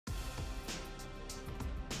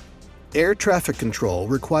Air traffic control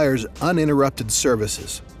requires uninterrupted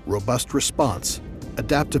services, robust response,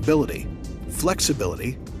 adaptability,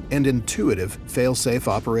 flexibility, and intuitive fail-safe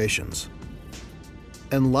operations.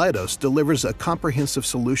 And Leidos delivers a comprehensive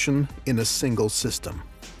solution in a single system.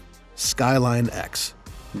 SkyLine-X,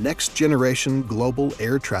 next-generation global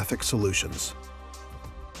air traffic solutions.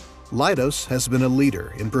 Leidos has been a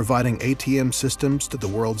leader in providing ATM systems to the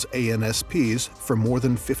world's ANSPs for more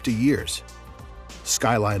than 50 years.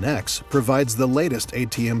 SkyLine-X provides the latest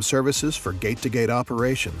ATM services for gate-to-gate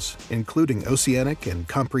operations, including oceanic and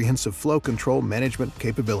comprehensive flow control management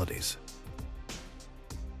capabilities.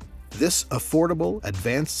 This affordable,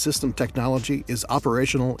 advanced system technology is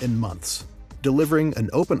operational in months, delivering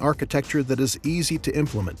an open architecture that is easy to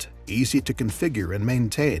implement, easy to configure and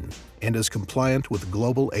maintain, and is compliant with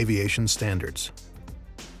global aviation standards.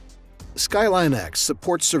 SkyLine-X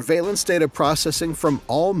supports surveillance data processing from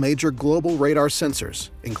all major global radar sensors,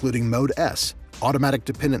 including Mode S, automatic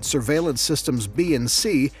dependent surveillance systems B and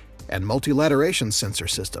C, and multilateration sensor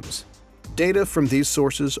systems. Data from these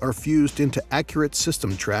sources are fused into accurate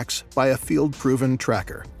system tracks by a field-proven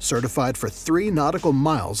tracker, certified for 3 nautical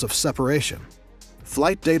miles of separation.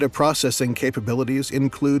 Flight data processing capabilities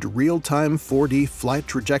include real-time 4D flight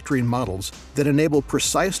trajectory models that enable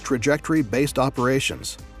precise trajectory-based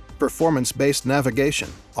operations, performance-based navigation,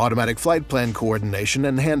 automatic flight plan coordination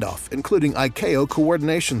and handoff, including ICAO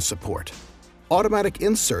coordination support, automatic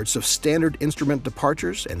inserts of standard instrument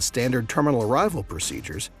departures and standard terminal arrival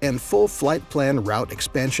procedures, and full flight plan route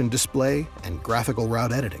expansion display and graphical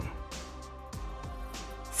route editing.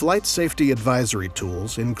 Flight safety advisory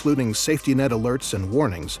tools, including safety net alerts and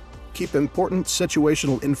warnings, keep important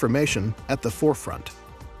situational information at the forefront.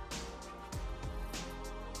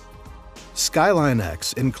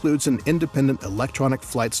 SkyLine-X includes an independent electronic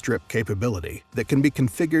flight strip capability that can be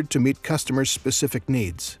configured to meet customers' specific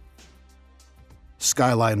needs.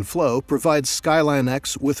 Skyline Flow provides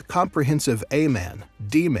SkyLine-X with comprehensive A-man,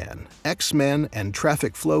 D-man, X-man, and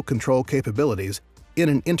traffic flow control capabilities in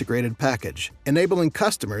an integrated package, enabling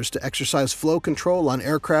customers to exercise flow control on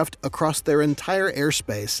aircraft across their entire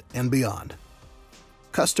airspace and beyond.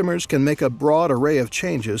 Customers can make a broad array of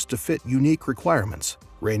changes to fit unique requirements,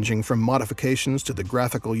 ranging from modifications to the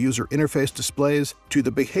graphical user interface displays to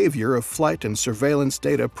the behavior of flight and surveillance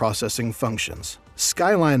data processing functions.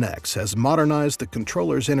 SkyLine-X has modernized the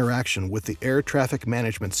controller's interaction with the air traffic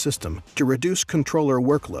management system to reduce controller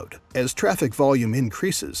workload. As traffic volume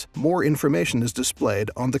increases, more information is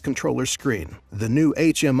displayed on the controller screen. The new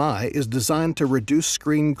HMI is designed to reduce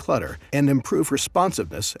screen clutter and improve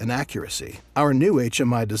responsiveness and accuracy. Our new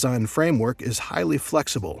HMI design framework is highly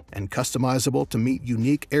flexible and customizable to meet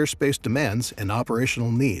unique airspace demands and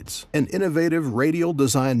operational needs. An innovative Radial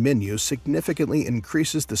design menu significantly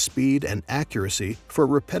increases the speed and accuracy for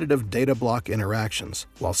repetitive data block interactions,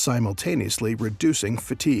 while simultaneously reducing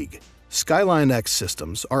fatigue. SkyLine-X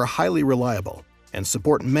systems are highly reliable and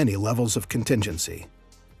support many levels of contingency.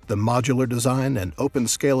 The modular design and open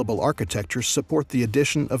scalable architecture support the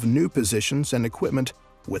addition of new positions and equipment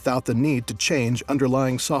without the need to change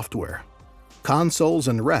underlying software. Consoles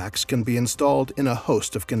and racks can be installed in a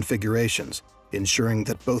host of configurations, ensuring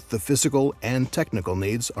that both the physical and technical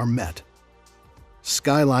needs are met.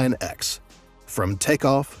 SkyLine-X. From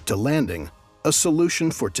takeoff to landing, a solution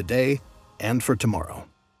for today and for tomorrow.